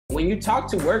When you talk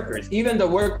to workers, even the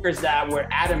workers that were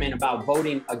adamant about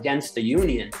voting against the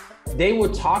union, they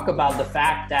would talk about the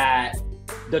fact that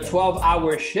the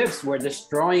 12-hour shifts were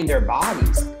destroying their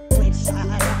bodies. Which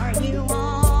side are you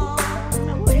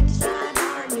on? Which side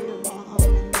are you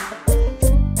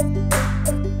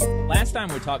on? Last time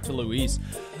we talked to Luis,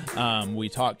 we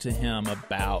talked to him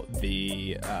about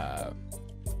the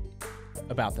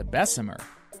Bessemer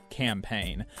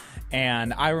campaign.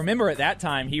 And I remember at that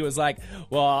time he was like,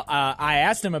 well, I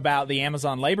asked him about the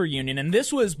Amazon labor union, and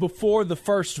this was before the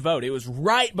first vote. It was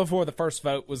right before the first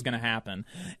vote was going to happen.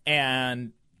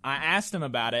 And I asked him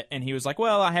about it, and he was like,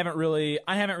 well, I haven't really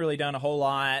done a whole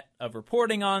lot of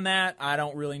reporting on that. I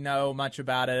don't really know much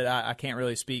about it. I can't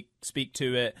really speak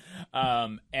to it.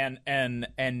 And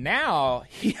now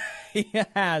he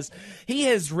has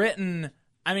written,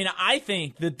 I mean, I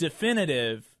think the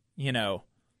definitive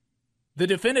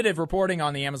reporting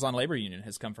on the Amazon labor union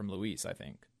has come from Luis, I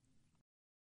think.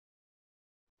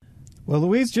 Well,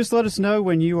 Luis, just let us know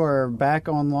when you are back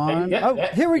online.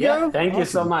 Here we go. Thank you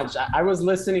so much. I was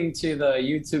listening to the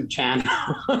YouTube channel,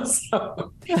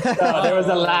 so there was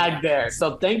a lag there.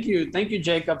 So thank you,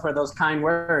 Jacob, for those kind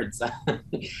words.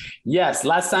 Yes,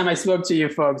 last time I spoke to you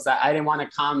folks, I didn't want to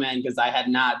comment because I had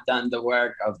not done the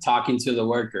work of talking to the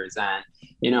workers. And,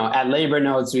 at Labor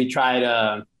Notes, we try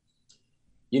to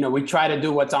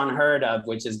do what's unheard of,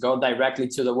 which is go directly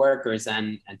to the workers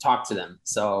and talk to them.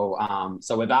 So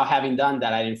without having done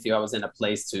that, I didn't feel I was in a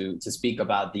place to speak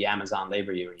about the Amazon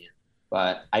labor union.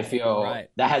 But I feel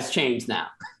that has changed now.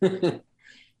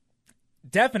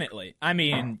 Definitely. I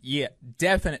mean, yeah,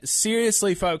 definitely.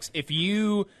 Seriously, folks, if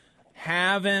you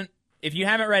haven't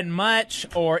read much,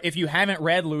 or if you haven't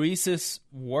read Luis's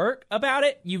work about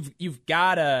it, you've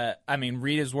got to,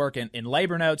 read his work in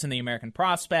Labor Notes, in the American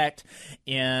Prospect,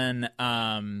 in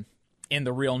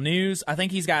the Real News. I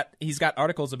think he's got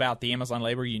articles about the Amazon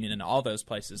labor union in all those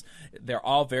places. They're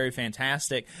all very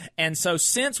fantastic. And so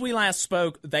since we last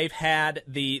spoke, they've had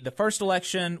the first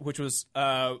election, which was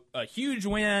a huge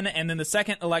win, and then the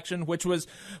second election, which was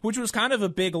kind of a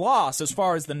big loss as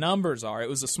far as the numbers are. It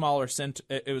was a smaller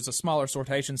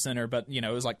sortation center, but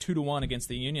it was like 2-1 against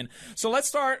the union. So let's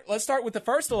start with the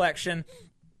first election.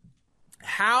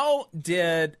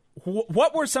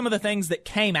 What were some of the things that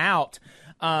came out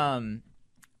from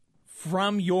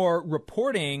your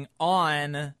reporting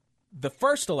on the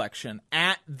first election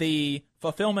at the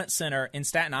fulfillment center in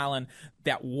Staten Island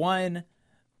that won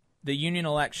the union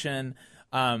election?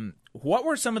 What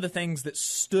were some of the things that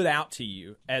stood out to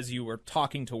you as you were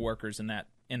talking to workers in that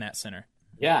center?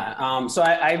 Yeah. So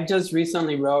I just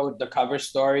recently wrote the cover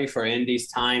story for Indies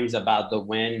Times about the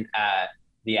win at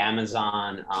the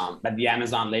Amazon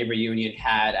labor union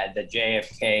had at the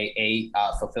JFK 8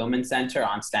 fulfillment center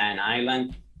on Staten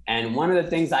Island. And one of the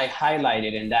things I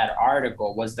highlighted in that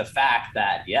article was the fact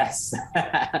that, yes.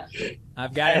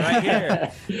 I've got it right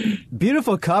here.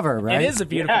 Beautiful cover, right? It is a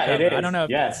beautiful cover. It is. I don't know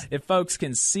if folks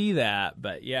can see that,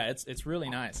 but yeah, it's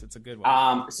really nice. It's a good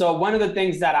one. So one of the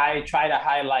things that I try to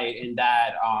highlight in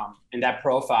that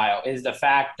profile is the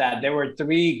fact that there were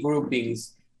 3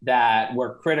 groupings that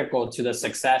were critical to the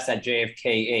success at JFK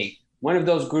 8. One of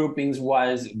those groupings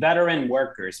was veteran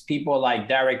workers, people like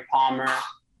Derek Palmer,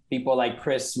 people like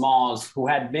Chris Smalls, who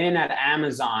had been at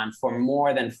Amazon for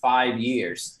more than 5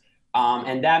 years.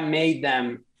 And that made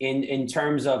them, in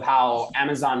terms of how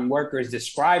Amazon workers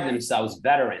describe themselves,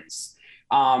 veterans.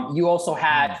 You also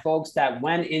had folks that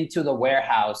went into the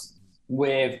warehouse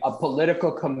with a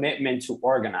political commitment to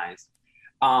organize.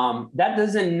 That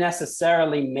doesn't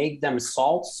necessarily make them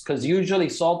salts, because usually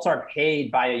salts are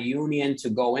paid by a union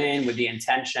to go in with the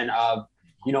intention of,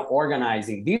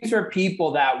 organizing. These were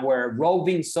people that were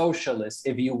roving socialists,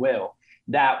 if you will,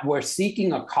 that were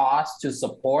seeking a cause to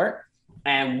support.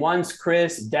 And once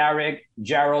Chris, Derek,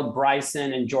 Gerald,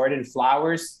 Bryson, and Jordan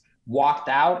Flowers walked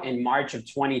out in March of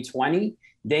 2020,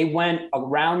 they went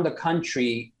around the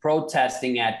country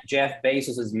protesting at Jeff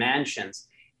Bezos's mansions.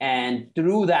 And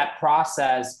through that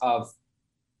process of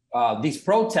these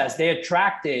protests, they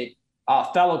attracted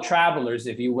fellow travelers,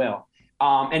 if you will.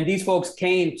 And these folks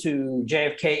came to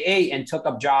JFK 8 and took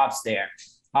up jobs there.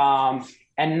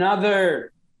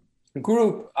 Another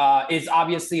group is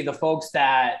obviously the folks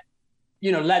that,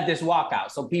 led this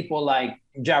walkout. So people like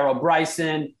Gerald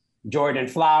Bryson, Jordan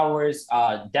Flowers,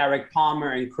 Derek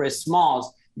Palmer, and Chris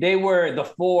Smalls. They were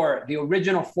the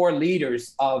original 4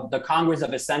 leaders of the Congress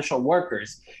of Essential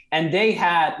Workers. And they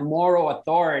had moral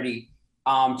authority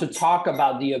to talk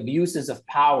about the abuses of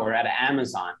power at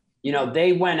Amazon.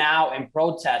 They went out and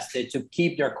protested to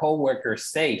keep their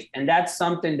coworkers safe. And that's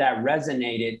something that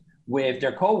resonated with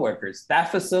their coworkers.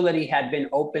 That facility had been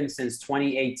open since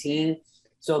 2018.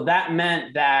 So that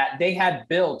meant that they had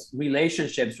built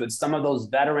relationships with some of those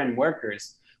veteran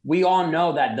workers. We all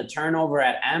know that the turnover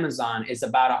at Amazon is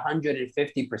about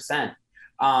 150%.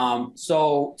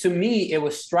 So to me, it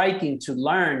was striking to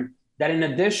learn that in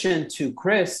addition to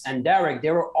Chris and Derek,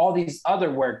 there were all these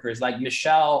other workers like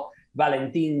Michelle,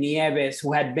 Valentin Nieves,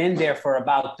 who had been there for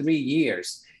about 3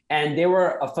 years. And they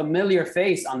were a familiar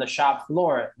face on the shop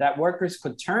floor that workers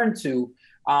could turn to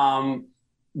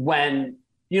when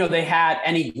they had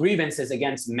any grievances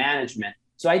against management.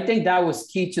 So I think that was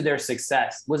key to their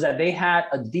success, was that they had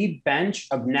a deep bench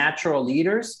of natural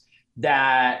leaders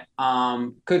that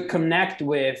could connect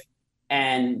with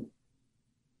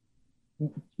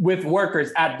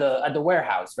workers at the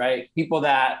warehouse, right? People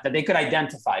that they could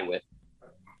identify with.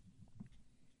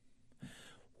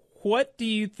 What do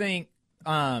you think?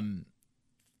 How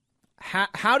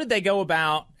did they go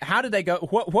about?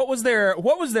 What was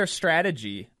their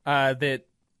strategy that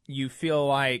you feel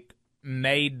like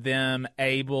made them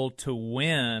able to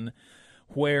win,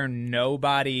 where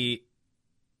nobody,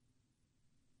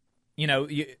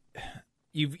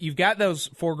 you've got those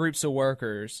 4 groups of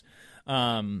workers,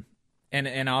 and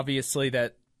obviously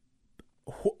that.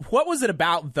 What was it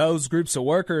about those groups of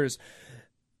workers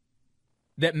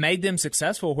that made them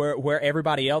successful where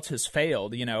everybody else has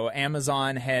failed?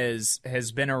 Amazon has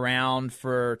been around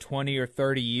for 20 or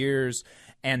 30 years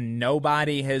and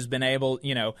nobody has been able,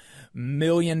 $1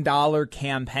 million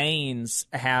campaigns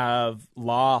have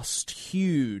lost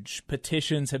huge.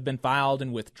 Petitions have been filed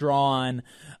and withdrawn.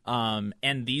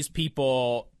 And these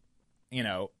people,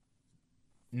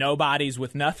 nobody's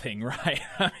with nothing, right?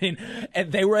 I mean,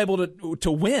 and they were able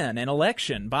to win an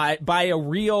election by a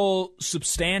real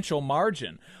substantial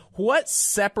margin. What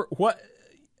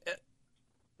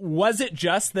was it?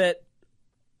 Just that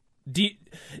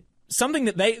something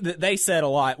that they said a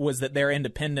lot was that their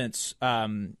independence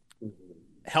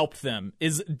helped them.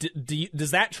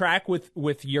 Does that track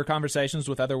with your conversations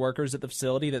with other workers at the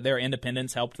facility, that their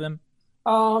independence helped them?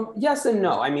 Yes and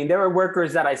no. I mean, there were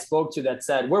workers that I spoke to that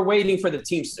said, we're waiting for the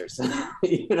Teamsters.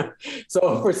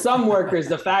 So for some workers,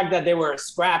 the fact that they were a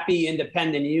scrappy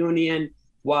independent union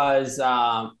was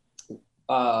a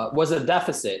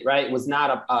deficit, right? It was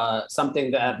not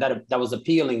something that was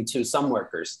appealing to some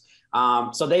workers.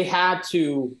 So they had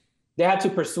to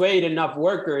persuade enough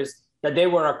workers that they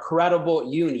were a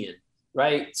credible union,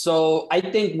 right? So I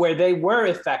think where they were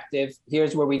effective,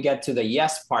 here's where we get to the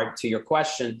yes part to your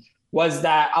question, was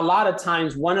that a lot of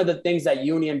times one of the things that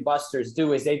union busters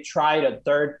do is they try to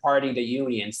third party the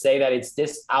union, say that it's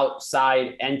this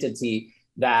outside entity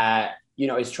that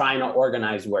is trying to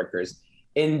organize workers.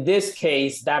 In this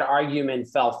case, that argument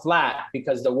fell flat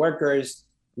because the workers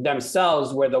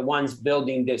themselves were the ones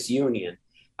building this union.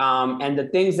 And the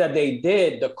things that they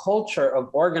did, the culture of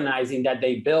organizing that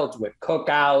they built with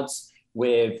cookouts,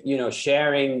 with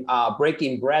sharing,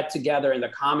 breaking bread together in the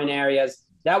common areas,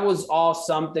 that was all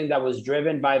something that was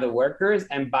driven by the workers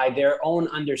and by their own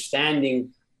understanding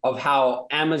of how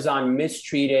Amazon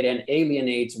mistreated and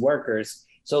alienates workers.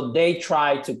 So they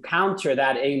tried to counter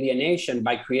that alienation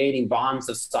by creating bonds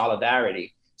of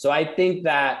solidarity. So I think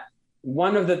that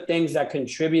one of the things that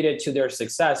contributed to their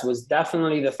success was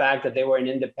definitely the fact that they were an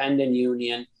independent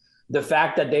union, the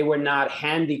fact that they were not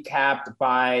handicapped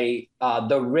by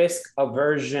the risk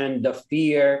aversion, the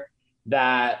fear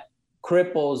that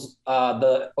cripples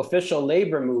the official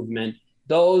labor movement.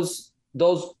 Those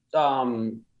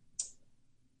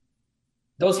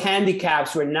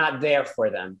handicaps were not there for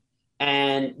them,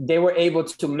 and they were able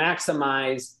to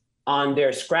maximize on their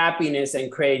scrappiness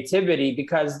and creativity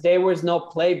because there was no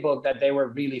playbook that they were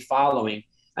really following.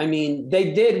 I mean,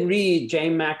 they did read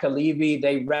Jane McAlevey,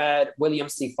 they read William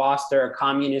C. Foster, a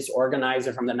communist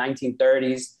organizer from the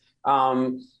 1930s.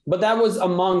 But that was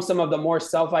among some of the more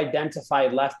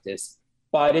self-identified leftists.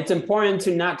 But it's important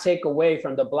to not take away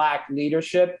from the Black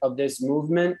leadership of this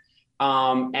movement.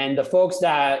 And the folks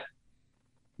that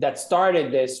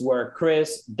started this were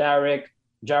Chris, Derek,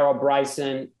 Gerald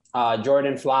Bryson,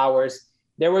 Jordan Flowers.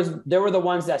 They were the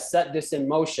ones that set this in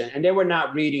motion, and they were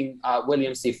not reading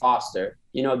William C. Foster.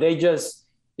 They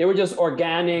were just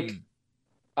organic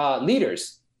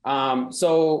leaders.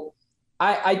 So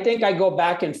I think I go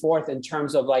back and forth in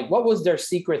terms of like, what was their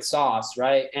secret sauce,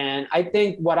 right? And I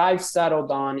think what I've settled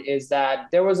on is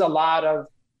that there was a lot of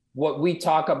what we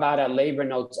talk about at Labor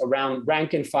Notes around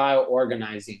rank and file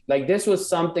organizing. Like, this was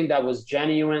something that was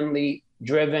genuinely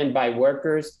driven by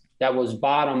workers, that was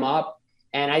bottom up.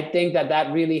 And I think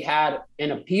that really had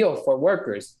an appeal for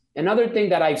workers. Another thing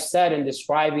that I've said in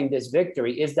describing this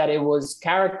victory is that it was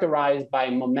characterized by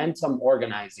momentum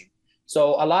organizing.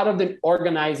 So a lot of the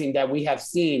organizing that we have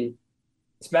seen,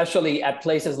 especially at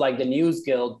places like the News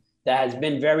Guild, that has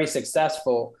been very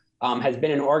successful, has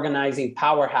been an organizing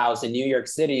powerhouse in New York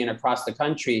City and across the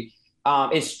country,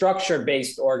 is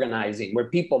structure-based organizing, where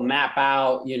people map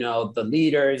out, the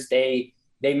leaders. They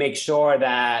make sure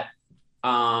that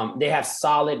they have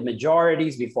solid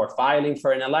majorities before filing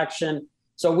for an election.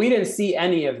 So we didn't see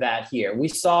any of that here. We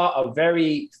saw a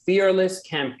very fearless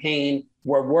campaign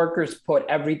where workers put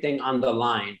everything on the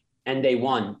line, and they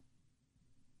won.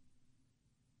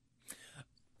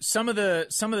 Some of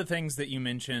the things that you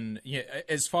mentioned,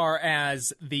 as far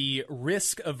as the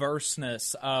risk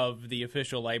averseness of the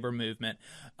official labor movement,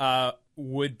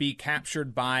 would be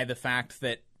captured by the fact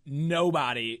that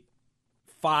nobody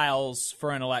files for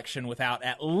an election without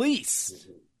at least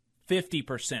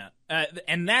 50%.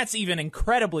 And that's even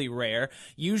incredibly rare.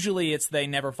 Usually it's they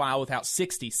never file without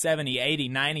 60, 70, 80,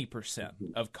 90%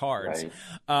 of cards.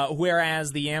 Right.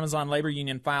 Whereas the Amazon Labor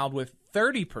Union filed with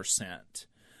 30%.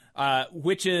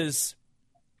 Which is,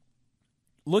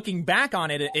 looking back on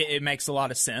it, it makes a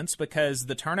lot of sense because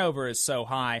the turnover is so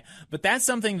high. But that's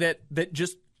something that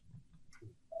just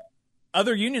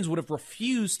other unions would have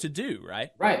refused to do, right?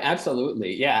 Right,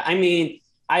 absolutely. Yeah, I mean,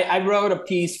 I wrote a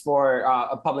piece for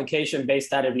a publication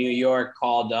based out of New York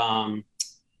called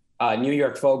New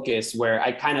York Focus, where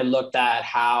I kind of looked at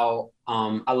how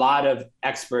a lot of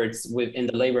experts within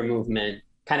the labor movement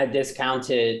kind of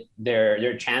discounted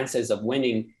their chances of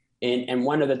winning. And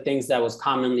one of the things that was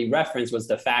commonly referenced was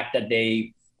the fact that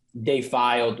they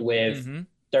filed with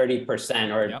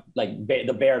 30% or like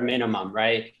the bare minimum,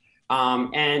 right?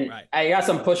 And I got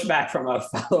some pushback from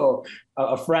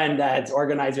a friend that's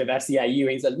organizer of SEIU.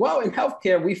 He said, well, in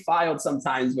healthcare, we filed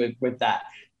sometimes with that.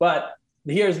 But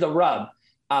here's the rub.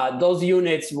 Those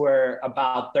units were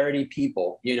about 30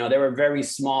 people. They were very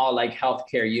small, like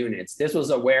healthcare units. This was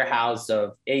a warehouse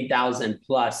of 8,000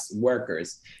 plus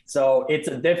workers. So it's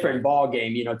a different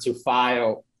ballgame, to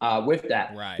file with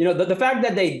that. Right. The fact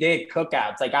that they did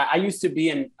cookouts, like I used to be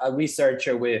a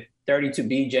researcher with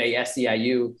 32BJ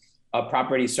SEIU, a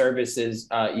property services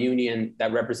union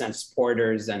that represents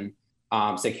porters and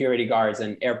security guards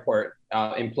and airport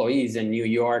employees in New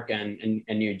York and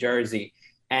New Jersey.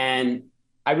 And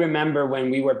I remember when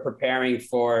we were preparing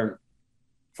for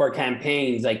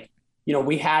campaigns, like,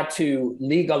 we had to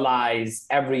legalize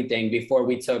everything before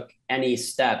we took any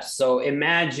steps. So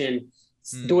imagine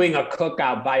doing a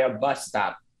cookout by a bus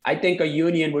stop. I think a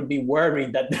union would be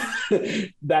worried that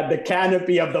that the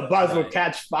canopy of the bus will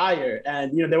catch fire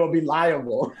and, they will be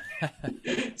liable.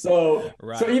 So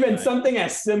even something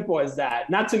as simple as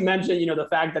that, not to mention, the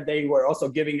fact that they were also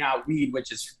giving out weed,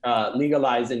 which is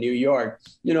legalized in New York.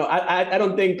 I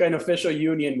don't think an official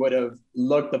union would have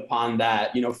looked upon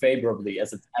that, favorably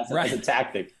as a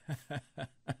tactic.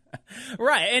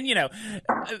 Right. And,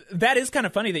 that is kind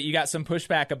of funny that you got some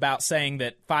pushback about saying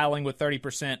that filing with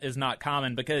 30% is not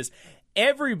common because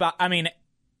everybody, I mean,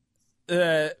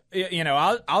 I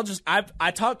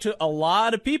talked to a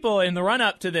lot of people in the run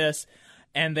up to this,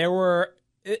 and there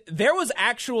was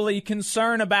actually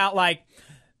concern about like,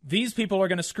 these people are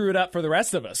going to screw it up for the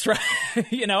rest of us. Right.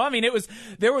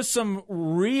 There was some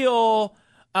real,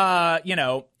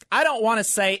 I don't want to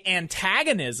say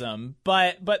antagonism,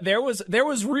 but there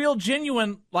was real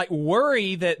genuine like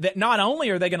worry that not only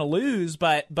are they going to lose,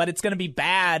 but it's going to be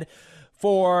bad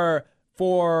for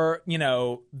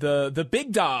the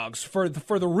big dogs, for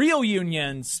the real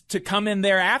unions to come in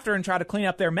thereafter and try to clean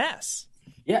up their mess.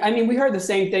 Yeah, I mean, we heard the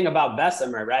same thing about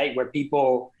Bessemer, right? Where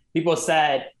people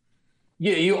said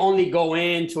you only go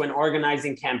into an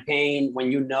organizing campaign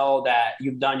when you know that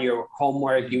you've done your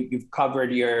homework, you've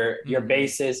covered your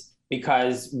bases,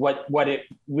 because what it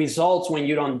results when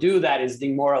you don't do that is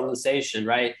demoralization,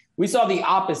 right? We saw the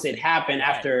opposite happen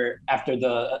after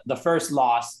the first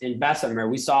loss in Bessemer.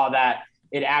 We saw that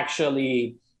it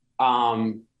actually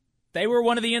they were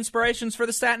one of the inspirations for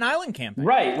the Staten Island campaign.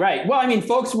 Right. Well, I mean,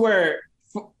 folks were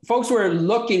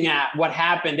looking at what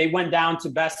happened. They went down to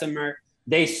Bessemer.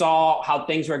 They saw how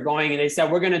things were going, and they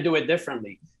said, we're going to do it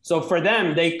differently. So for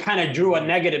them, they kind of drew a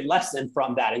negative lesson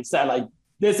from that and said, like,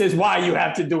 this is why you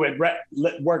have to do it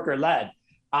worker-led.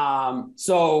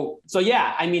 So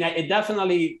yeah, I mean, it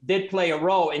definitely did play a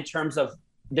role in terms of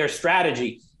their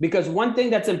strategy. Because one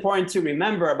thing that's important to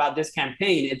remember about this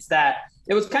campaign, it's that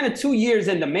it was kind of 2 years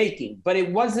in the making, but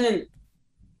it wasn't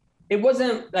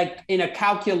like in a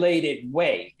calculated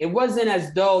way. It wasn't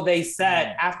as though they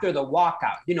said after the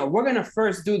walkout, we're going to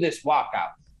first do this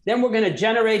walkout, then we're going to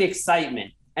generate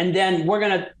excitement, and then we're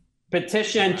going to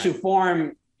petition to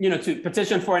form, to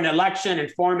petition for an election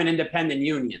and form an independent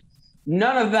union.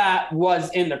 None of that was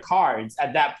in the cards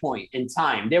at that point in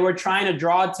time. They were trying to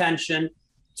draw attention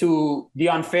to the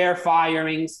unfair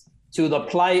firings, to the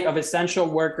plight of essential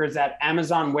workers at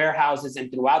Amazon warehouses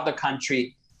and throughout the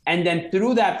country. And then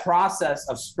through that process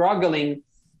of struggling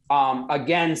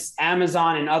against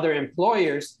Amazon and other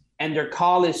employers and their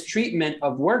callous treatment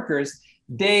of workers,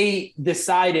 they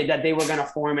decided that they were going to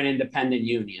form an independent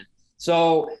union.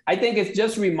 So I think it's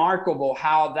just remarkable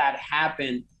how that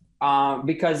happened,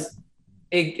 because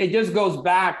it just goes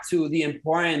back to the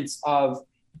importance of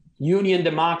union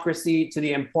democracy, to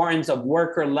the importance of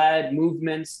worker-led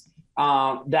movements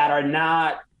that are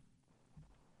not,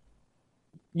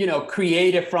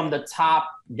 created from the top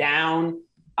down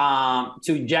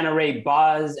to generate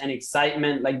buzz and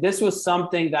excitement. Like, this was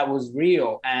something that was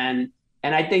real. And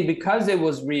I think because it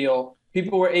was real,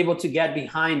 people were able to get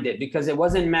behind it because it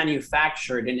wasn't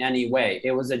manufactured in any way.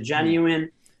 It was a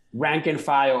genuine rank and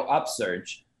file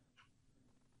upsurge.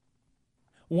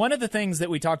 One of the things that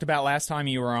we talked about last time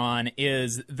you were on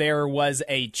is there was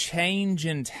a change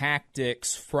in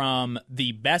tactics from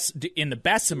the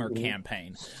Bessemer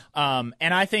campaign, and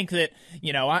I think that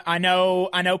I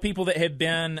know people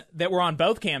that were on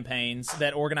both campaigns,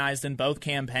 that organized in both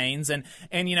campaigns, and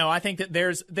I think that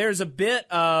there is a bit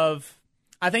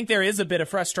of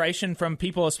frustration from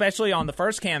people, especially on the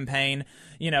first campaign,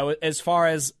 as far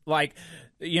as like,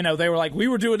 they were like, we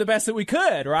were doing the best that we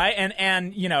could, right?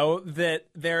 And that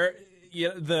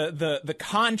the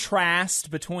contrast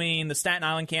between the Staten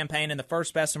Island campaign and the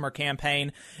first Bessemer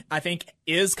campaign, I think,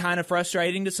 is kind of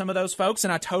frustrating to some of those folks,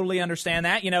 and I totally understand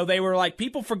that. They were like,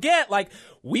 people forget, like,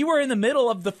 we were in the middle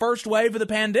of the first wave of the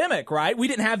pandemic, right? We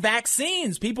didn't have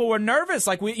vaccines. People were nervous.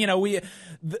 Like, the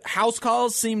house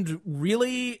calls seemed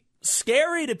really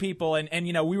scary to people, and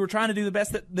we were trying to do the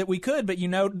best that we could, but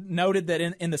noted that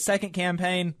in the second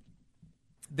campaign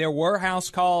there were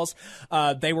house calls,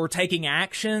 they were taking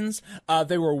actions,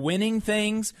 they were winning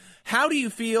things. How do you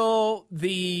feel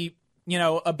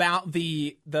about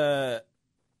the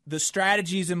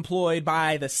strategies employed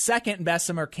by the second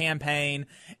Bessemer campaign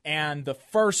and the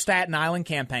first Staten Island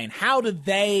campaign? How did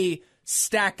they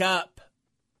stack up?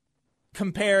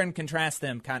 Compare and contrast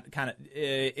them, kind of,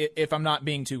 if I'm not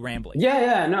being too rambling.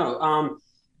 No.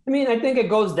 I think it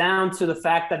goes down to the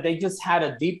fact that they just had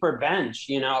a deeper bench,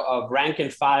 of rank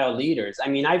and file leaders.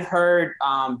 I've heard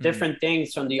different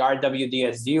things from the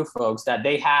RWDSU folks, that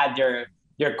they had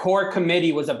their core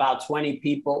committee was about 20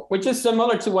 people, which is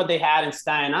similar to what they had in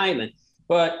Staten Island.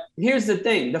 But here's the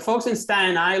thing: the folks in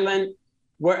Staten Island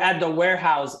were at the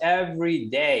warehouse every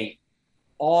day,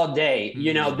 all day.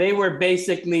 They were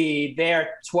basically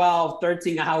there 12,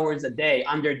 13 hours a day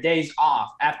on their days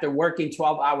off after working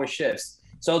 12-hour shifts.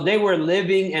 So they were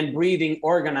living and breathing,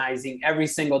 organizing every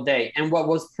single day. And what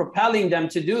was propelling them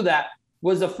to do that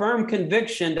was a firm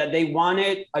conviction that they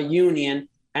wanted a union,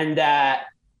 and that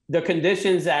the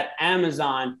conditions at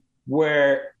Amazon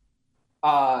were,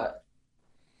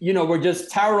 were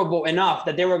just terrible enough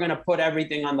that they were going to put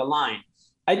everything on the line.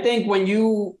 I think when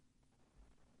you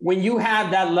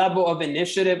have that level of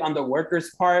initiative on the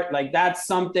workers' part, like, that's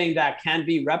something that can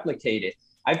be replicated.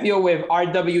 I feel with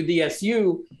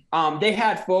RWDSU, they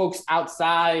had folks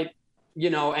outside,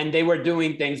 and they were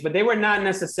doing things, but they were not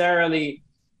necessarily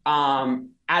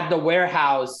at the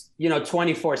warehouse,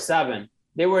 24/7.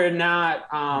 They were not,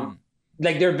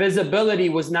 like, their visibility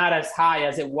was not as high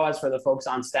as it was for the folks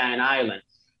on Staten Island.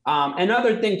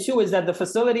 Another thing too is that the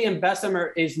facility in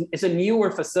Bessemer is a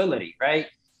newer facility, right?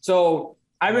 So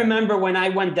I remember when I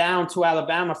went down to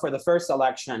Alabama for the first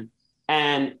election,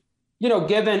 and,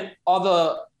 given all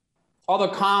the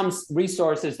comms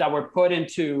resources that were put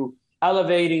into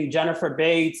elevating Jennifer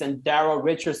Bates and Darrell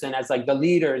Richardson as like the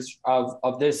leaders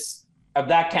of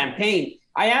that campaign,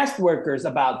 I asked workers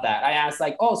about that. I asked,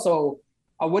 like, so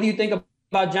what do you think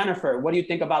about Jennifer? What do you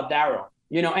think about Darrell?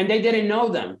 And they didn't know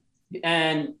them.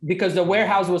 And because the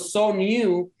warehouse was so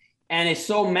new and it's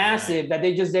so massive that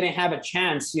they just didn't have a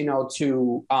chance,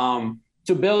 to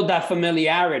build that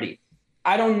familiarity.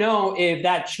 I don't know if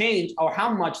that changed or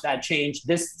how much that changed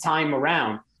this time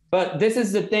around. But this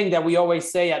is the thing that we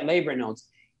always say at Labor Notes: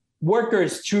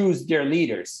 workers choose their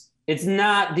leaders. It's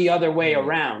not the other way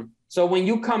around. So when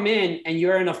you come in and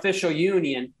you're an official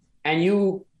union, and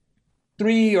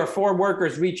 3 or 4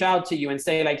 workers reach out to you and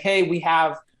say, like, hey,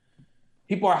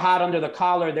 people are hot under the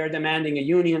collar, they're demanding a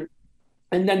union,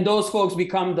 and then those folks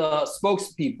become the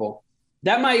spokespeople,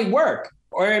 that might work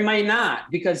or it might not,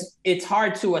 because it's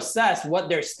hard to assess what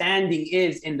their standing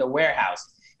is in the warehouse.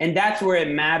 And that's where it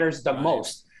matters the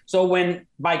most. So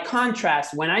by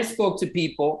contrast, when I spoke to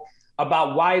people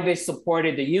about why they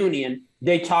supported the union,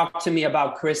 they talked to me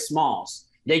about Chris Smalls.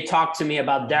 They talked to me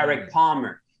about Derek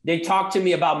Palmer. They talked to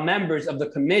me about members of the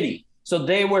committee. So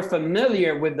they were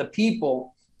familiar with the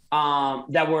people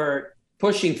that were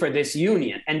pushing for this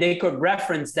union, and they could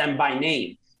reference them by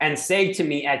name and say to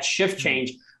me at shift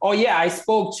change, oh yeah, I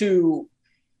spoke to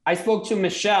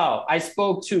Michelle, I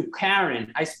spoke to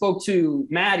Karen, I spoke to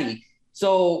Maddie.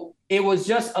 So it was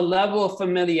just a level of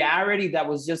familiarity that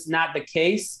was just not the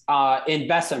case in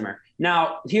Bessemer.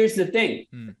 Now, here's the thing.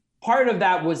 Part of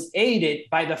that was aided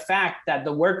by the fact that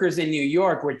the workers in New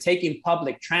York were taking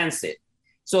public transit.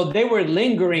 So they were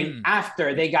lingering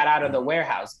after they got out of the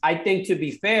warehouse. I think, to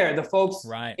be fair, the folks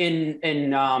in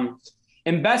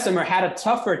Bessemer had a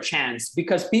tougher chance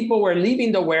because people were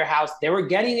leaving the warehouse. They were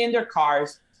getting in their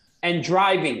cars and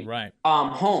driving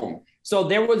home. So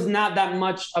there was not that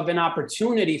much of an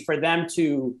opportunity for them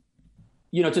to,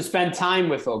 to spend time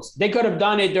with folks. They could have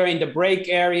done it during the break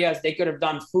areas. They could have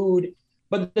done food.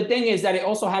 But the thing is that it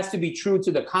also has to be true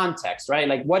to the context, right?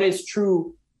 Like, what is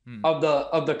true of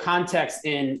the context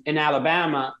in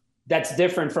Alabama that's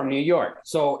different from New York?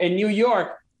 So in New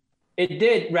York, it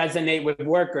did resonate with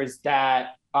workers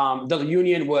that the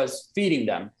union was feeding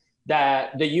them,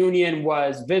 that the union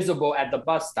was visible at the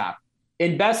bus stop.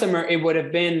 In Bessemer, it would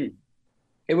have been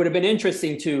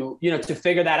interesting to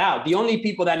figure that out. The only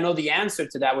people that know the answer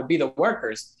to that would be the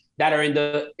workers that are in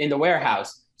the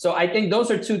warehouse. So I think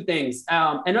those are two things.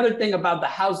 Another thing about the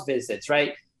house visits,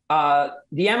 right?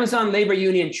 The Amazon Labor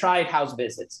Union tried house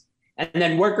visits, and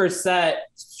then workers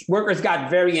got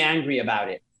very angry about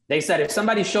it. They said, if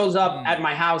somebody shows up at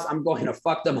my house, I'm going to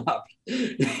fuck them up.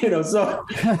 So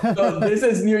this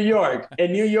is New York.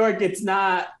 In New York, it's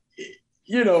not,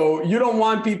 you don't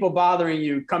want people bothering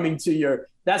you coming to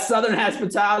that Southern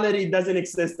hospitality doesn't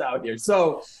exist out here.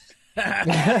 So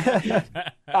yeah,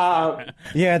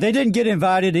 they didn't get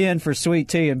invited in for sweet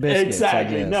tea and biscuits.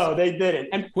 Exactly. No, they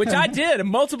didn't. Which I did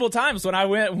multiple times when I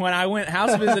went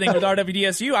house visiting with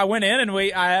RWDSU. I went in and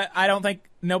I don't think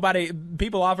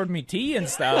people offered me tea and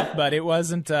stuff, but it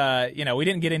wasn't, we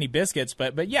didn't get any biscuits,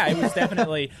 but yeah, it was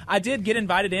definitely, I did get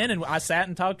invited in and I sat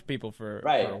and talked to people for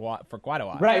quite a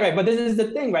while. Right. But this is the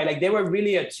thing, right? Like, they were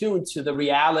really attuned to the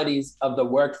realities of the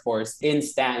workforce in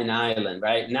Staten Island,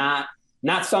 right? Not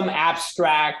some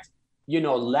abstract,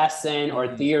 lesson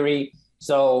or theory.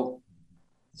 So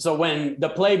when the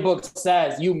playbook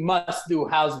says you must do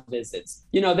house visits,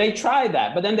 they tried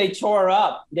that, but then they tore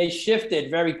up. They shifted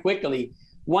very quickly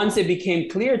once it became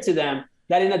clear to them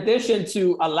that in addition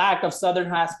to a lack of Southern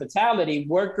hospitality,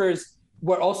 workers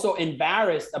were also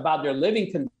embarrassed about their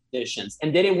living conditions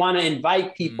and didn't want to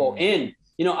invite people in.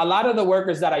 A lot of the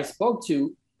workers that I spoke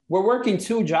to were working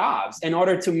 2 jobs in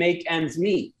order to make ends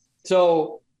meet.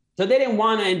 So they didn't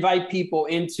want to invite people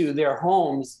into their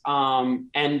homes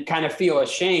and kind of feel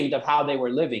ashamed of how they were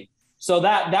living. So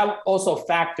that also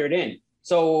factored in.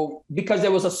 So because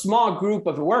there was a small group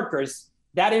of workers,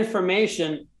 that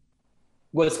information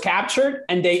was captured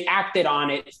and they acted on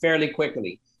it fairly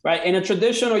quickly, right? In a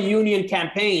traditional union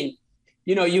campaign,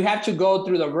 you have to go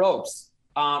through the ropes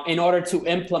in order to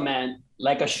implement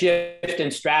like a shift in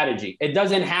strategy. It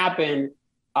doesn't happen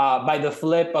by the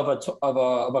flip of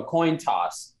a coin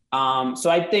toss. So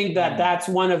I think that that's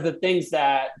one of the things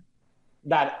that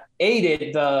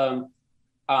aided the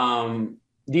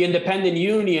independent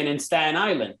union in Staten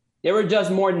Island. They were just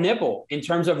more nimble in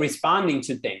terms of responding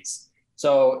to things.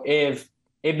 So if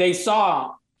they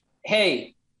saw,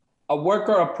 hey, a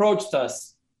worker approached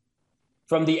us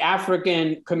from the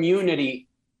African community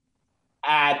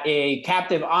at a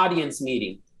captive audience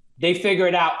meeting, they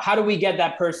figured out, how do we get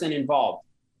that person involved?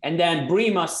 And then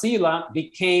Brima Sila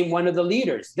became one of the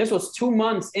leaders. This was 2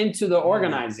 months into the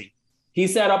organizing. He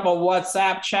set up a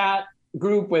WhatsApp chat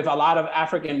group with a lot of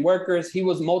African workers. He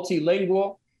was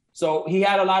multilingual. So he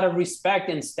had a lot of respect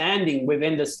and standing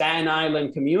within the Staten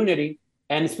Island community,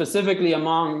 and specifically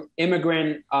among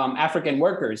immigrant African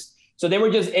workers. So they were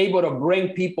just able to bring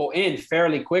people in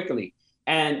fairly quickly.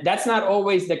 And that's not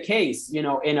always the case, in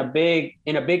a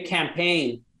big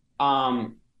campaign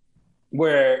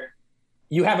where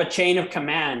you have a chain of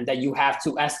command that you have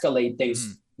to escalate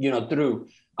things, through.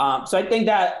 So I think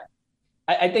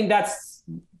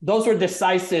those were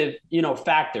decisive,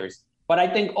 factors. But I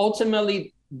think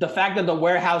ultimately the fact that the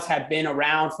warehouse had been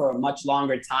around for a much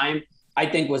longer time, I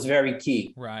think was very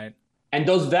key. Right. And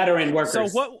those veteran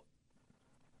workers.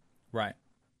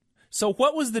 So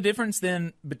what was the difference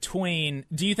then between,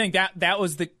 do you think that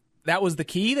was the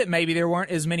key, that maybe there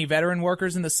weren't as many veteran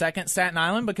workers in the second Staten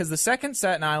Island? Because the second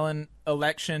Staten Island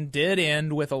election did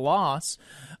end with a loss.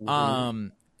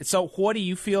 So what do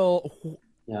you feel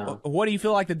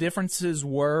like the differences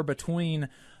were between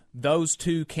those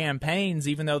two campaigns,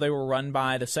 even though they were run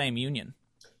by the same union.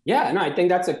 Yeah, no, I think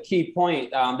that's a key point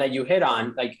that you hit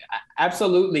on. Like,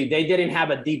 absolutely, they didn't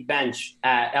have a deep bench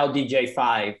at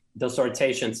LDJ5, the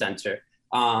sortation center.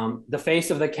 The face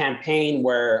of the campaign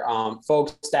were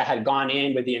folks that had gone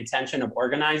in with the intention of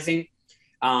organizing.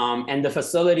 And the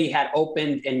facility had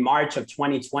opened in March of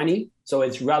 2020, so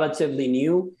it's relatively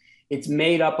new. It's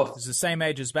made up of... It's the same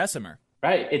age as Bessemer.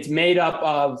 Right. It's made up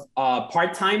of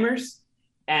part-timers,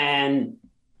 and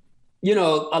you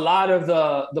know, a lot of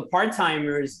the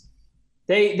part-timers,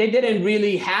 they didn't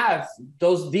really have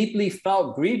those deeply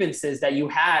felt grievances that you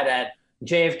had at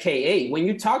JFK 8. When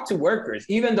you talk to workers,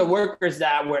 even the workers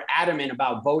that were adamant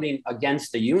about voting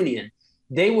against the union,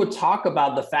 they would talk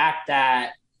about the fact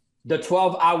that the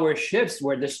 12-hour shifts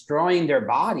were destroying their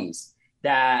bodies,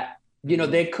 that, you know,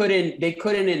 they couldn't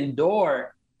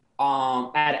endure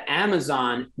at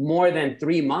Amazon more than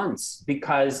 3 months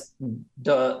because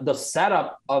the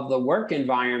setup of the work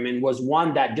environment was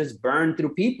one that just burned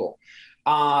through people.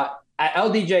 At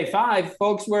LDJ5,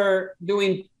 folks were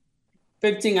doing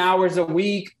 15 hours a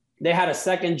week. They had a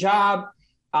second job.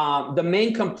 The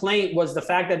main complaint was the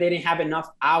fact that they didn't have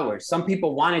enough hours. Some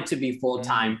people wanted to be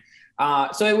full-time.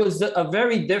 So it was a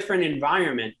very different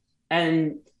environment.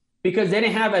 And because they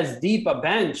didn't have as deep a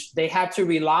bench, they had to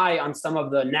rely on some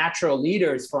of the natural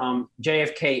leaders from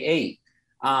JFK 8.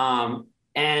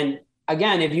 And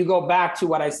again, if you go back to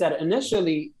what I said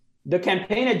initially, the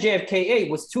campaign at JFK 8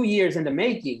 was 2 years in the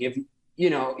making. If you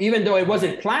know, even though it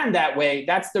wasn't planned that way,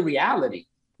 that's the reality.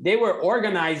 They were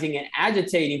organizing and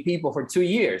agitating people for 2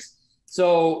 years.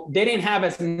 So they didn't have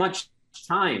as much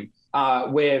time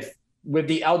with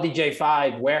the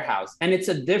LDJ5 warehouse. And it's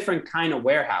a different kind of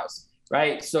warehouse.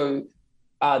 Right. So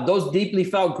those deeply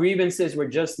felt grievances were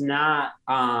just not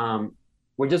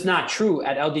true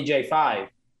at LDJ5.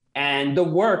 And the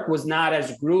work was not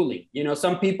as grueling. You know,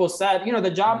 some people said, you know,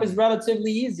 the job is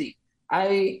relatively easy.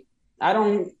 All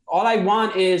I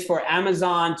want is for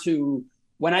Amazon to,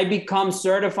 when I become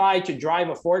certified to drive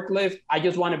a forklift, I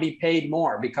just want to be paid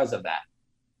more because of that.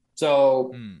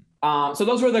 So, so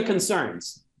those were the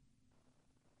concerns.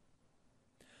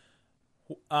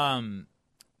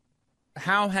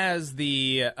 How has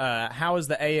the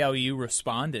ALU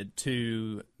responded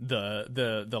to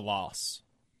the loss?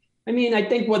 I mean, I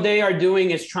think what they are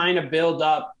doing is trying to build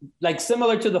up, like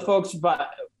similar to the folks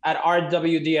at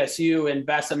RWDSU and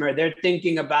Bessemer. They're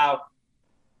thinking about,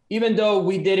 even though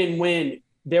we didn't win,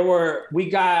 we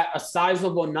got a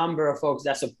sizable number of folks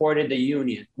that supported the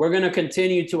union. We're going to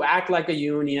continue to act like a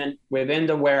union within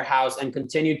the warehouse and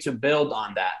continue to build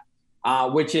on that.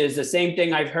 Which is the same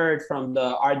thing I've heard from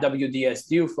the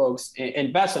RWDSU folks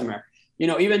in Bessemer. You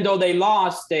know, even though they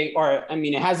lost, it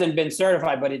hasn't been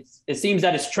certified, but it seems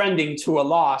that it's trending to a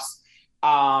loss.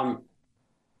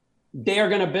 They are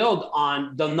going to build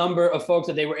on the number of folks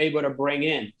that they were able to bring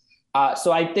in.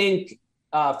 So I think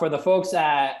for the folks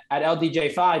at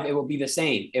LDJ5, it will be the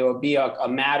same. It will be a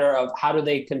matter of how do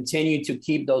they continue to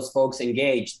keep those folks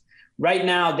engaged. Right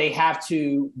now, they have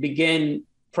to begin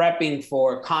prepping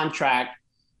for contract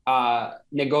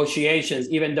negotiations,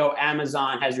 even though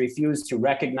Amazon has refused to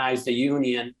recognize the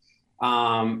union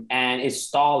and is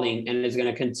stalling and is going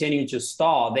to continue to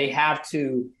stall. They have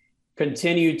to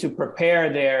continue to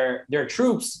prepare their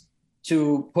troops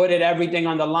to put everything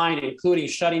on the line, including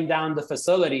shutting down the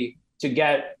facility to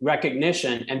get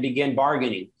recognition and begin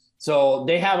bargaining. So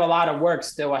they have a lot of work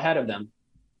still ahead of them.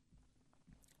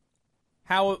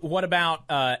 What about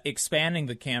expanding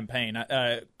the campaign?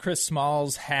 Chris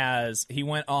Smalls he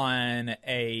went on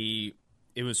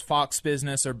it was Fox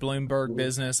Business or Bloomberg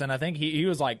Business, and I think he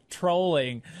was like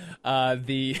trolling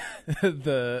the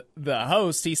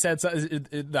host. He said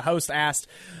the host asked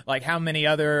like how many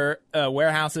other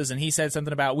warehouses, and he said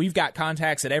something about we've got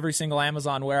contacts at every single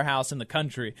Amazon warehouse in the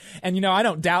country. And you know, I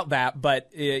don't doubt that, but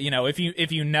you know, if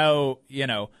you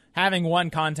know, having one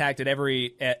contact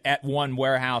at one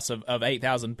warehouse of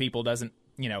 8,000 people doesn't,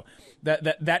 you know,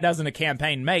 that doesn't a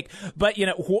campaign make. But you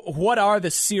know, what are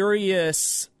the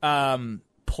serious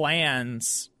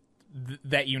plans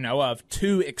that you know of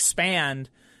to expand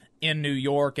in New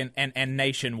York and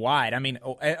nationwide? I mean,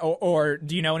 or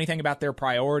do you know anything about their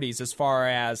priorities as far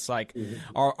as like,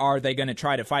 are they going to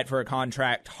try to fight for a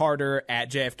contract harder at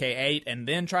JFK 8 and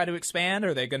then try to expand?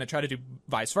 Are they going to try to do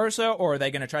vice versa? Or are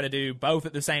they going to try to do both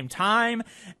at the same time?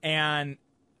 And,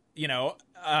 you know,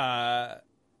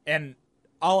 and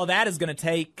all of that is going to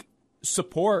take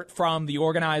support from the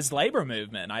organized labor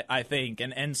movement, I think.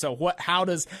 And so how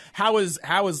is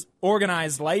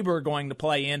organized labor going to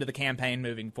play into the campaign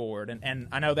moving forward? And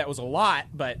I know that was a lot,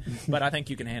 but I think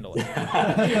you can handle it.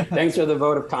 Thanks for the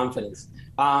vote of confidence.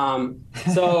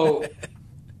 So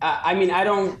I mean, I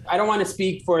don't want to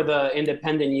speak for the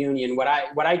independent union. What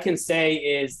I can say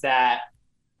is that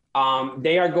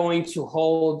they are going to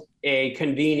hold a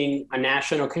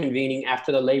national convening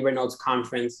after the Labor Notes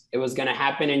conference. It was going to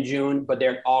happen in June, but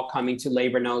they're all coming to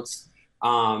Labor Notes. There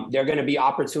are going to be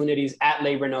opportunities at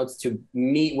Labor Notes to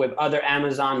meet with other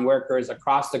Amazon workers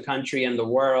across the country and the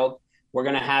world. We're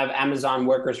going to have Amazon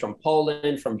workers from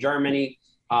Poland, from Germany,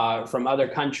 from other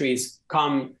countries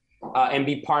come and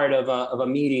be part of a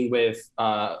meeting with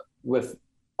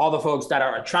all the folks that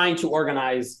are trying to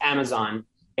organize Amazon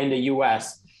in the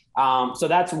U.S. So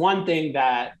that's one thing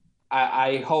that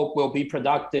I hope will be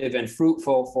productive and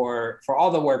fruitful for all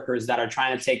the workers that are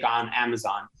trying to take on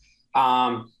Amazon.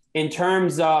 In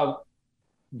terms of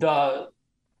the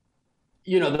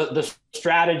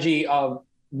strategy of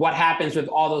what happens with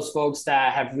all those folks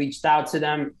that have reached out to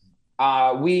them,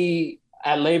 we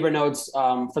at Labor Notes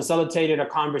facilitated a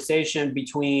conversation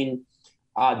between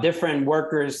different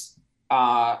workers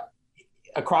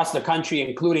across the country,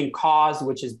 including Cause,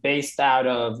 which is based out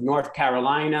of North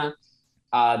Carolina.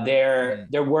 They're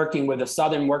working with the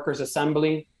Southern Workers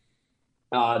Assembly.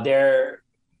 They're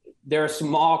a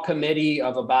small committee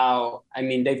of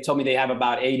they've told me they have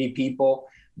about 80 people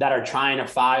that are trying to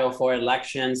file for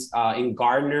elections in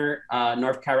Gardner,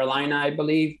 North Carolina, I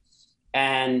believe.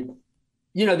 And,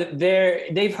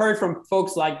 they've heard from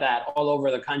folks like that all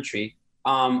over the country.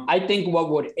 I think what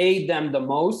would aid them the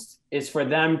most is for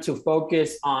them to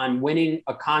focus on winning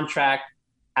a contract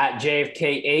at JFK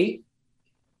 8,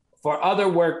 for other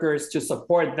workers to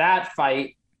support that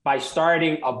fight by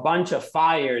starting a bunch of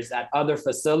fires at other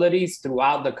facilities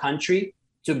throughout the country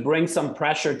to bring some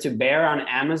pressure to bear on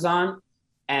Amazon,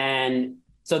 and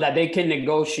so that they can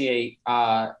negotiate,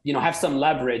 have some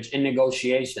leverage in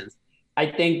negotiations. I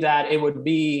think that it would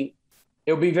be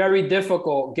very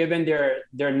difficult, given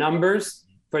their numbers,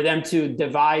 for them to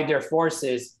divide their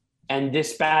forces and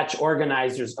dispatch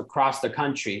organizers across the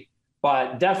country.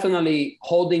 But definitely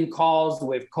holding calls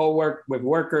with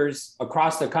workers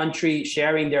across the country,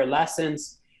 sharing their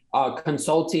lessons,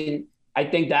 consulting, I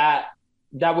think that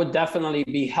would definitely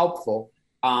be helpful.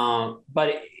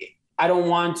 But I don't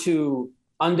want to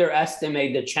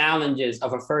underestimate the challenges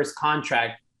of a first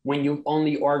contract when you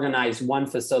only organize one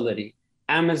facility.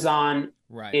 Amazon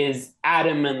is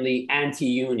adamantly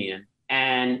anti-union,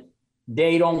 and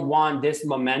they don't want this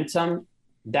momentum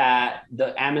that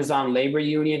the Amazon labor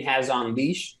union has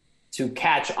unleashed to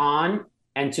catch on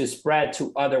and to spread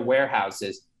to other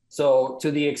warehouses. So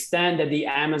to the extent that the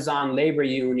Amazon labor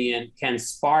union can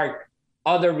spark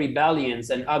other rebellions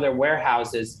and other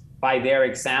warehouses by their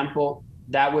example,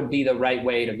 that would be the right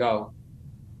way to go.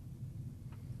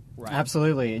 Right.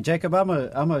 Absolutely. And Jacob, I'm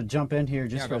gonna jump in here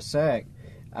just for a sec.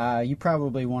 You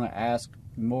probably want to ask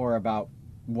more about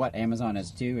what Amazon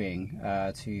is doing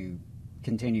to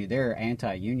continue their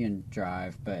anti-union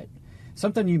drive, but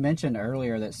something you mentioned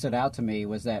earlier that stood out to me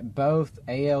was that both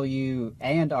ALU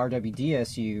and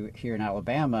RWDSU here in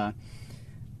Alabama,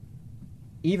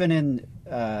 even in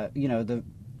the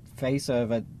face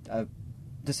of a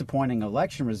disappointing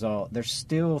election result, they're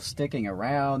still sticking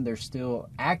around. They're still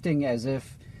acting as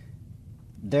if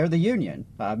they're the union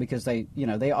because they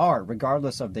are,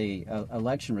 regardless of the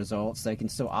election results, they can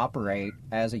still operate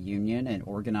as a union and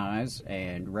organize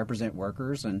and represent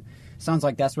workers. And it sounds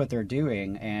like that's what they're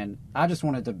doing. And I just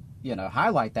wanted to,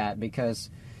 highlight that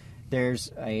because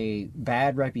there's a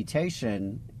bad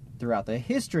reputation throughout the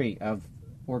history of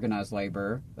organized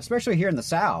labor, especially here in the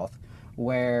South,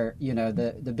 where,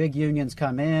 the big unions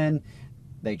come in,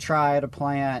 they try at a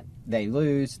plant, they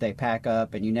lose, they pack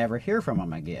up, and you never hear from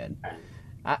them again.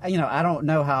 I don't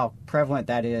know how prevalent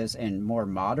that is in more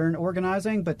modern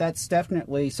organizing, but that's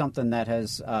definitely something that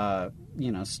has,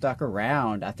 stuck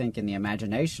around, I think, in the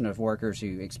imagination of workers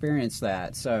who experience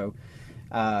that. So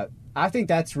I think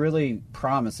that's really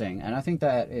promising, and I think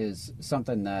that is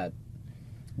something that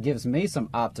gives me some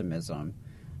optimism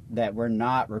that we're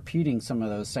not repeating some of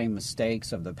those same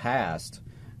mistakes of the past,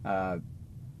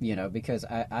 because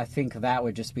I think that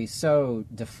would just be so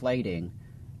deflating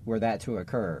were that to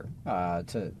occur,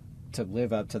 to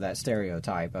live up to that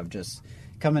stereotype of just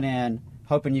coming in,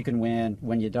 hoping you can win.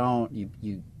 When you don't,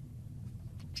 you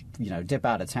dip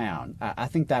out of town. I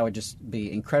think that would just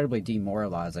be incredibly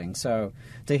demoralizing. So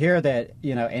to hear that,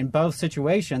 in both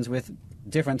situations with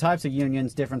different types of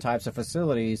unions, different types of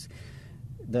facilities,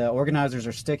 the organizers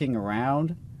are sticking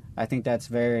around I think that's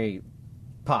very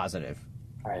positive.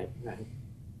 Right.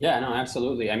 Yeah, no,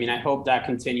 absolutely. I mean, I hope that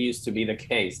continues to be the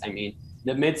case. I mean,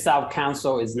 the Mid-South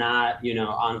Council is not,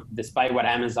 despite what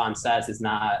Amazon says, is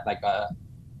not like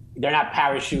they're not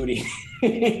parachuting.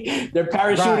 They're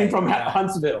parachuting from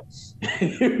Huntsville,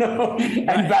 and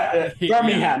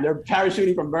Birmingham. They're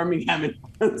parachuting from Birmingham and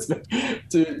Huntsville.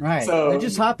 So they're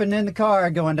just hopping in the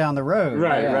car going down the road.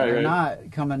 They're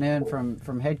not coming in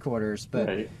from headquarters.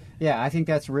 But yeah, I think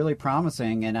that's really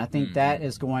promising, and I think that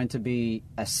is going to be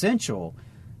essential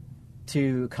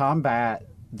to combat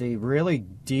the really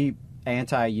deep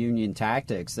anti-union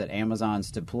tactics that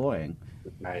Amazon's deploying.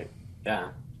 Right. Yeah.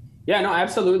 Yeah, no,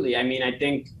 absolutely. I mean, I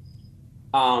think,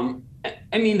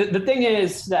 the thing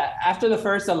is that after the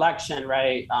first election,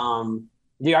 right,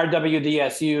 the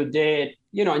RWDSU did,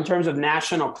 in terms of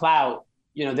national clout,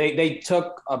 they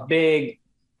took a big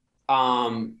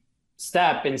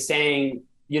step in saying,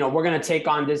 we're going to take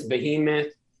on this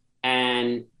behemoth,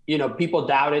 and, people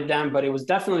doubted them, but it was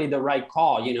definitely the right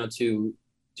call,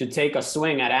 to take a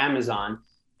swing at Amazon.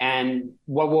 And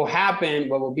what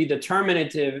will be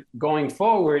determinative going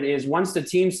forward is once the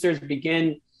Teamsters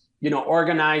begin,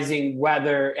 organizing,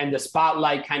 and the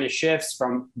spotlight kind of shifts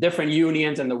from different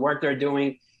unions and the work they're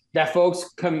doing, that folks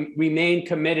remain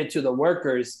committed to the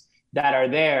workers that are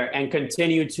there and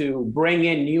continue to bring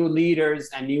in new leaders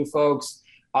and new folks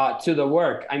to the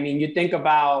work. I mean, you think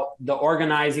about the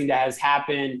organizing that has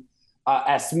happened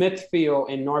at Smithfield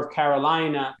in North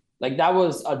Carolina. Like, that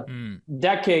was a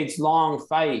decades-long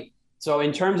fight. So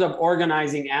in terms of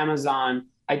organizing Amazon,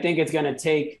 I think it's going to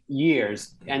take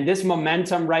years. And this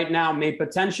momentum right now may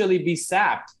potentially be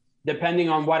sapped depending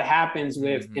on what happens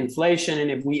with inflation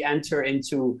and if we enter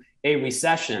into a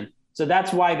recession. So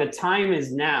that's why the time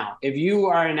is now. If you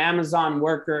are an Amazon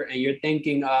worker and you're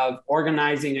thinking of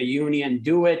organizing a union,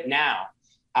 do it now.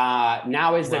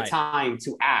 Now is the time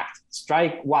to act.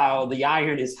 Strike while the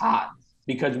iron is hot,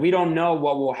 because we don't know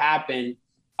what will happen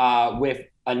with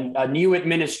a new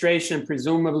administration,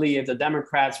 presumably if the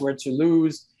Democrats were to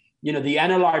lose. The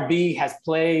NLRB has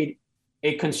played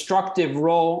a constructive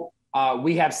role.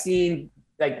 We have seen,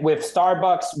 like with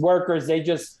Starbucks workers, they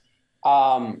just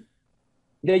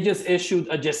issued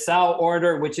a Giselle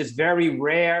order, which is very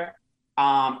rare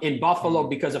in Buffalo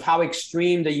because of how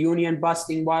extreme the union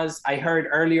busting was. I heard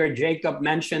earlier Jacob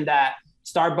mentioned that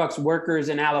Starbucks workers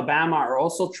in Alabama are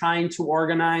also trying to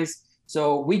organize.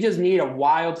 So we just need a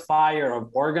wildfire of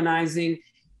organizing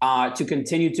to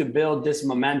continue to build this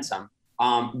momentum.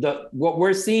 What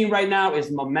we're seeing right now is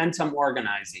momentum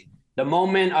organizing. The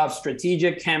moment of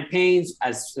strategic campaigns,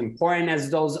 as important as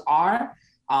those are,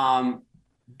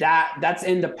 that's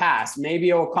in the past. Maybe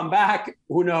it will come back.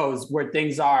 Who knows where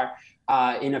things are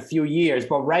in a few years.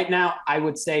 But right now, I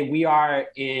would say we are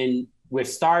with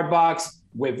Starbucks,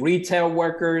 with retail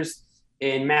workers.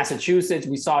 In Massachusetts,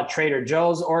 we saw Trader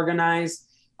Joe's organize.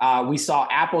 We saw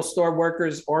Apple Store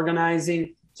workers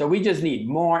organizing. So we just need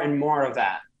more and more of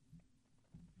that.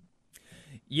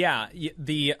 Yeah,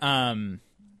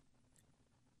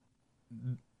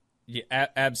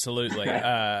 absolutely.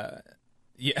 I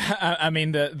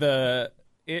mean,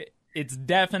 it's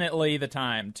definitely the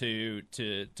time to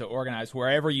organize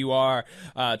wherever you are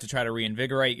to try to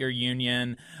reinvigorate your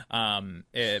union,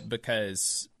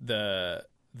 because the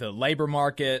labor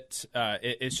market,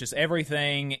 it's just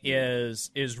everything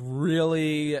is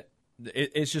really.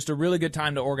 It's just a really good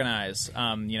time to organize.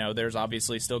 There's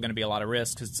obviously still going to be a lot of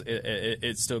risks.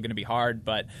 It's still going to be hard,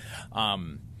 but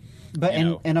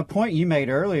and a point you made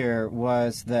earlier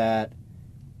was that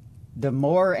the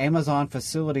more Amazon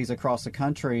facilities across the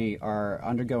country are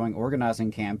undergoing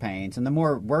organizing campaigns, and the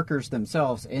more workers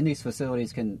themselves in these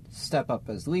facilities can step up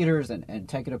as leaders and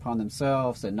take it upon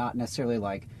themselves and not necessarily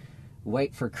like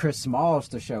wait for Chris Smalls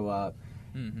to show up.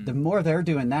 The more they're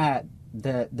doing that,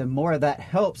 the more that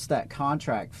helps that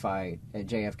contract fight at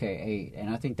JFK 8, and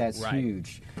I think that's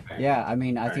huge. Yeah, I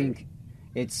mean, I think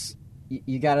it's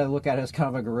you got to look at it as kind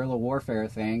of a guerrilla warfare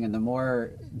thing, and the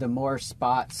more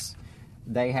spots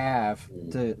they have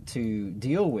to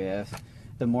deal with,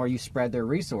 the more you spread their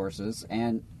resources.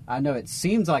 And I know it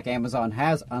seems like Amazon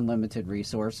has unlimited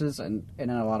resources, and in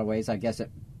a lot of ways, I guess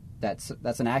that's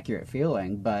an accurate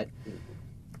feeling, but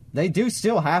they do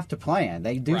still have to plan.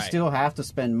 They do still have to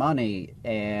spend money,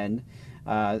 and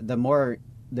the more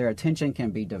their attention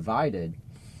can be divided,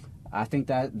 I think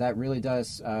that really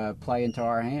does play into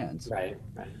our hands. Right.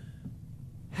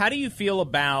 How do you feel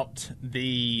about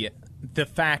the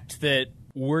fact that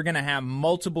we're going to have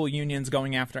multiple unions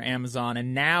going after Amazon,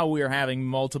 and now we're having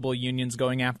multiple unions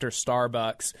going after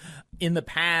Starbucks? In the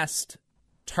past,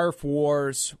 turf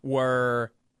wars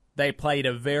They played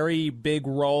a very big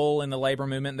role in the labor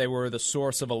movement. They were the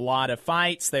source of a lot of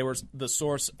fights. They were the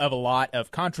source of a lot of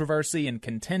controversy and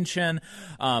contention.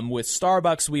 With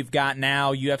Starbucks, we've got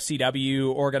now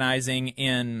UFCW organizing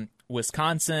in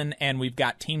Wisconsin, and we've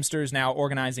got Teamsters now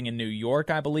organizing in New York,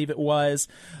 I believe it was,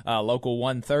 Local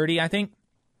 130, I think,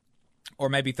 or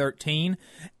maybe 13.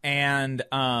 And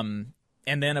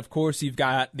then, of course, you've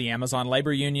got the Amazon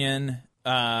Labor Union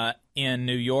in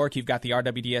New York. You've got the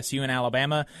RWDSU in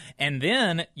Alabama. And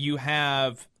then you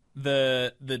have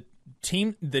the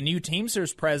new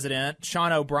Teamsters president,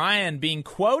 Sean O'Brien, being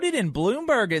quoted in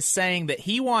Bloomberg as saying that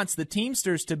he wants the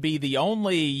Teamsters to be the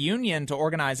only union to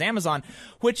organize Amazon,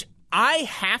 which I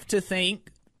have to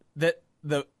think that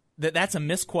that's a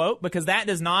misquote, because that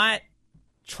does not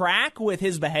track with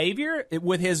his behavior,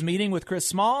 with his meeting with Chris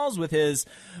Smalls, with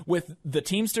the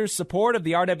Teamsters support of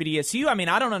the RWDSU. I mean,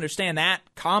 I don't understand that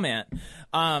comment.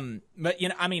 But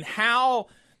how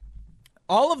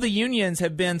all of the unions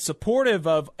have been supportive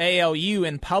of ALU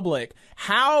in public.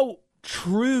 How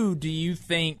true do you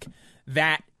think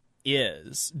that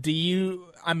is?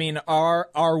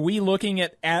 Are we looking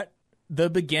at the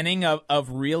beginning of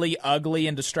really ugly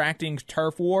and distracting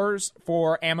turf wars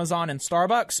for Amazon and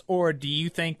Starbucks, or do you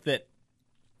think that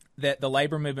the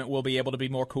labor movement will be able to be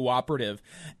more cooperative?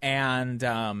 And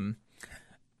do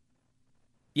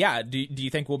you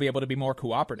think we'll be able to be more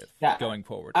cooperative going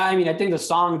forward? I mean, I think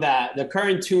the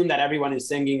current tune that everyone is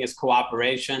singing is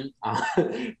cooperation,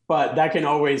 but that can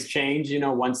always change,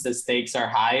 once the stakes are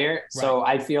higher. Right. So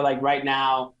I feel like right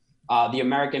now, the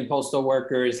American Postal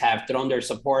Workers have thrown their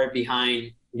support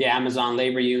behind the Amazon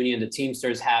Labor Union. The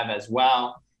Teamsters have as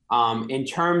well. In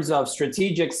terms of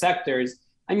strategic sectors,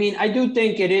 I mean, I do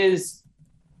think it is.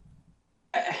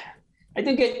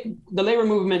 The labor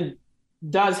movement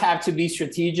does have to be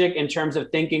strategic in terms of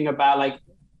thinking about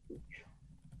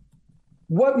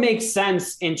what makes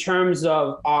sense in terms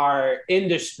of our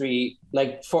industry,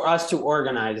 for us to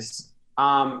organize.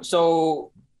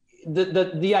 So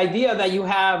the idea that you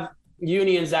have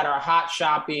unions that are hot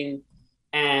shopping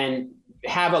and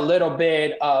have a little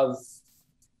bit of,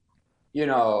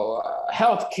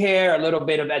 healthcare, a little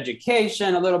bit of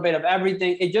education, a little bit of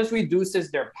everything, it just reduces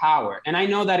their power. And I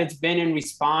know that it's been in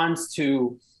response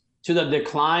to the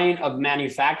decline of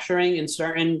manufacturing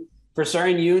for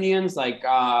certain unions, like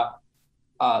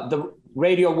the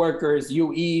radio workers,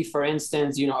 UE, for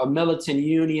instance, a militant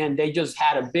union. They just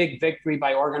had a big victory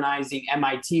by organizing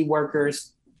MIT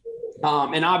workers.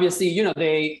 And obviously,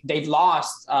 they've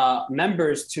lost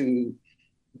members to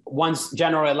once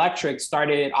General Electric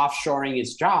started offshoring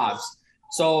its jobs.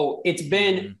 So it's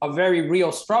been a very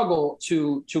real struggle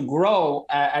to grow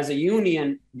as a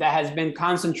union that has been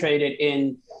concentrated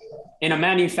in a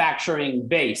manufacturing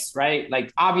base, right?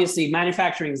 Like, obviously,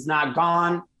 manufacturing is not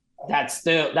gone. That's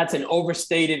an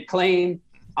overstated claim,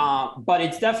 but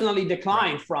it's definitely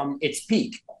declined from its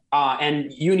peak.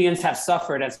 And unions have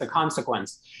suffered as the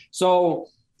consequence. So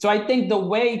I think the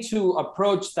way to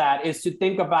approach that is to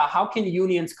think about how can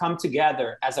unions come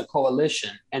together as a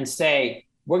coalition and say,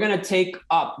 we're going to take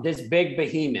up this big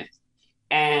behemoth,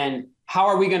 and how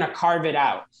are we going to carve it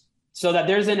out so that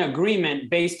there's an agreement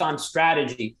based on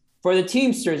strategy. For the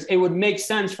Teamsters, it would make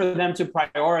sense for them to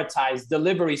prioritize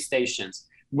delivery stations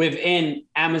within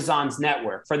Amazon's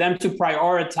network, for them to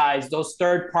prioritize those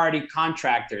third-party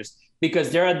contractors, because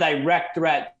they're a direct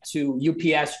threat to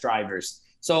UPS drivers.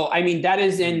 So, I mean, that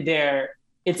is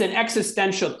it's an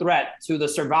existential threat to the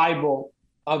survival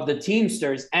of the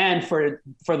Teamsters, and for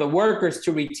the workers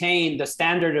to retain the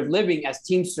standard of living as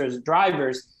Teamsters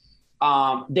drivers,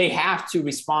 they have to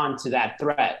respond to that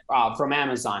threat from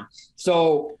Amazon.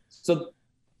 So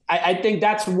I think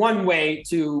that's one way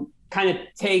to kind of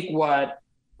take what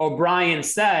O'Brien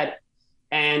said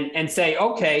and say,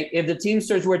 okay, if the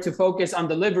Teamsters were to focus on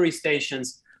delivery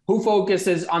stations, who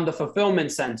focuses on the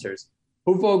fulfillment centers?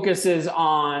 Who focuses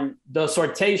on the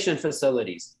sortation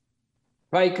facilities,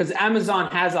 right? Because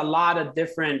Amazon has a lot of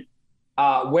different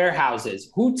warehouses.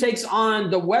 Who takes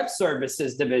on the web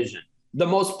services division, the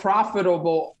most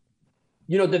profitable,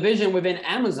 division within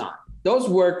Amazon? Those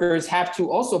workers have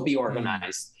to also be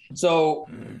organized. So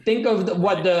think of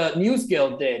what the News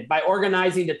Guild did by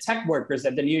organizing the tech workers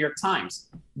at the New York Times.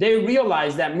 They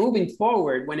realized that moving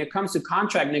forward, when it comes to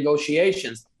contract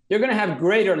negotiations, they're going to have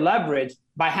greater leverage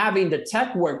by having the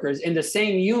tech workers in the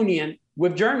same union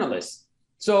with journalists.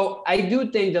 So I do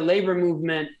think the labor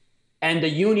movement and the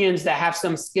unions that have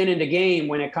some skin in the game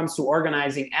when it comes to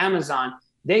organizing Amazon,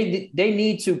 they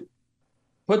need to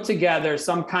put together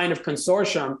some kind of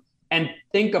consortium and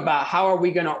think about how are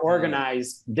we going to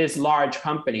organize this large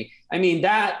company. I mean,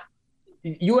 that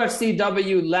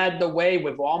UFCW led the way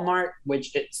with Walmart,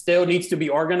 which it still needs to be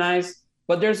organized.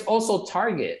 But there's also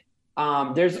Target.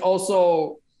 There's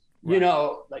also, you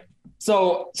know, like,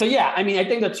 so yeah, I mean, I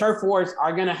think the turf wars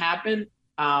are going to happen.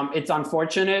 It's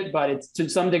unfortunate, but it's to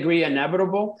some degree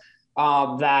inevitable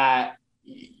that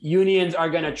unions are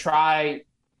going to try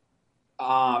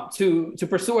to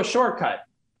pursue a shortcut.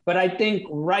 But I think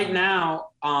right now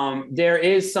there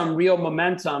is some real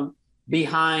momentum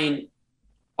behind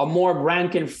a more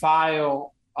rank and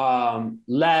file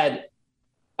led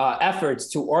efforts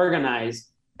to organize,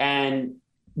 and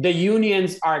the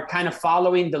unions are kind of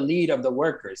following the lead of the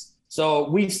workers. So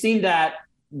we've seen that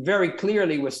very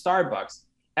clearly with Starbucks.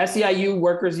 SEIU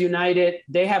Workers United,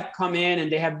 they have come in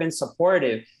and they have been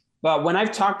supportive. But when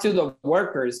I've talked to the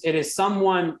workers, it is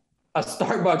a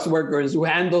Starbucks workers who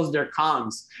handles their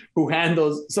comms,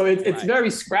 so it's very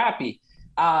scrappy.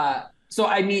 So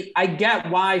I mean, I get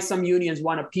why some unions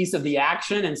want a piece of the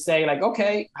action and say like,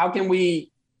 okay, how can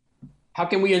we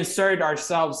insert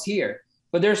ourselves here?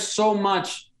 But there's so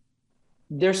many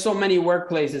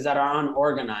workplaces that are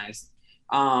unorganized.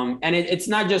 And it's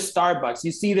not just Starbucks.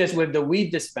 You see this with the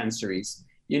weed dispensaries,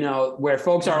 you know, where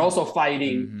folks are also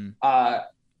fighting,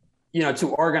 you know, to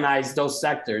organize those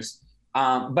sectors.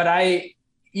 But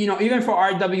even for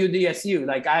RWDSU,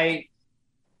 like I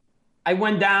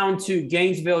went down to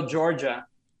Gainesville, Georgia,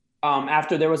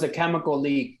 after there was a chemical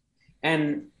leak.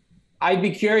 And I'd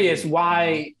be curious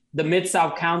why the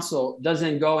Mid-South Council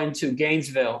doesn't go into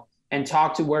Gainesville and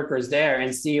talk to workers there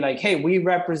and see like, hey, we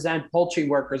represent poultry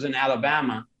workers in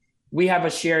Alabama. We have a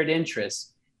shared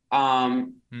interest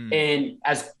in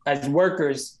as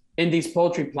workers in these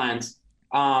poultry plants.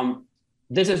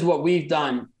 This is what we've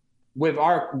done with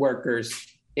our workers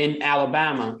in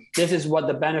Alabama. This is what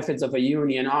the benefits of a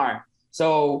union are.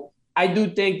 So I do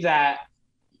think that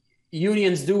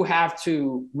unions do have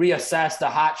to reassess the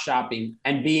hot shopping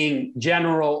and being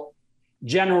general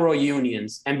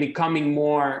unions and becoming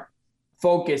more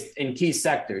focused in key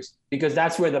sectors, because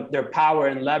that's where their power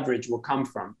and leverage will come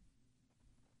from.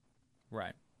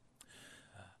 Right.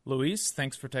 Luis,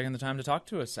 thanks for taking the time to talk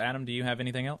to us. Adam, do you have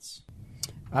anything else?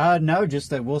 No, just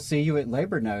that we'll see you at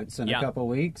Labor Notes in a couple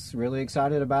weeks. Really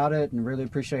excited about it and really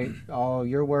appreciate all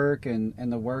your work and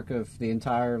the work of the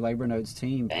entire Labor Notes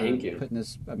team for putting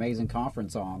this amazing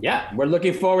conference on. Yeah, we're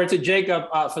looking forward to Jacob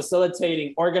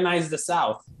facilitating Organize the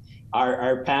South,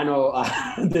 our panel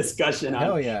discussion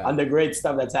on the great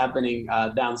stuff that's happening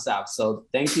down south. So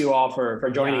thank you all for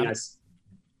joining us.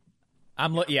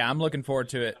 I'm looking forward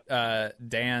to it.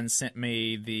 Dan sent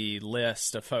me the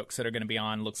list of folks that are going to be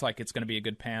on. Looks like it's going to be a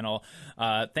good panel.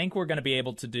 Think we're going to be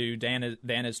able to do. Dan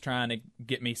is trying to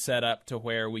get me set up to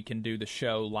where we can do the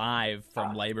show live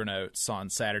from Labor Notes on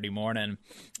Saturday morning.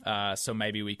 So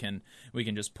maybe we can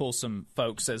just pull some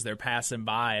folks as they're passing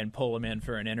by and pull them in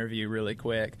for an interview really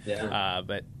quick. Yeah.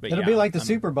 But it'll be like the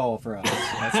Super Bowl for us.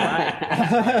 That's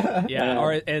right. Yeah,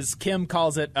 or as Kim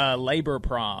calls it, Labor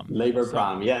Prom. Labor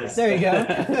Prom. Yes. There you go.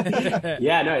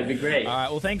 Yeah, no, it'd be great. All right.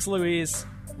 Well, thanks, Louise.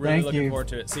 Really looking forward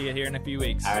to it. See you here in a few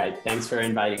weeks. All right. Thanks for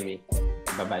inviting me.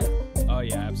 Bye-bye. Oh,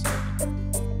 yeah, absolutely.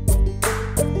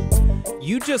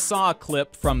 You just saw a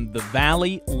clip from the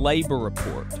Valley Labor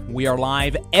Report. We are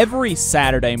live every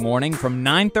Saturday morning from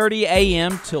 9:30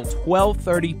 a.m. till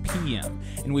 12:30 p.m.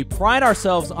 And we pride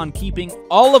ourselves on keeping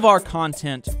all of our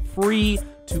content free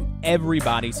to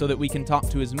everybody so that we can talk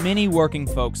to as many working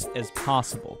folks as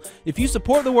possible. If you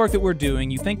support the work that we're doing,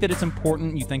 you think that it's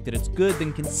important, you think that it's good,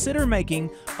 then consider making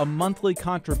a monthly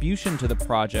contribution to the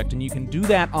project, and you can do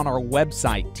that on our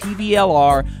website,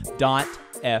 tvlr.fm.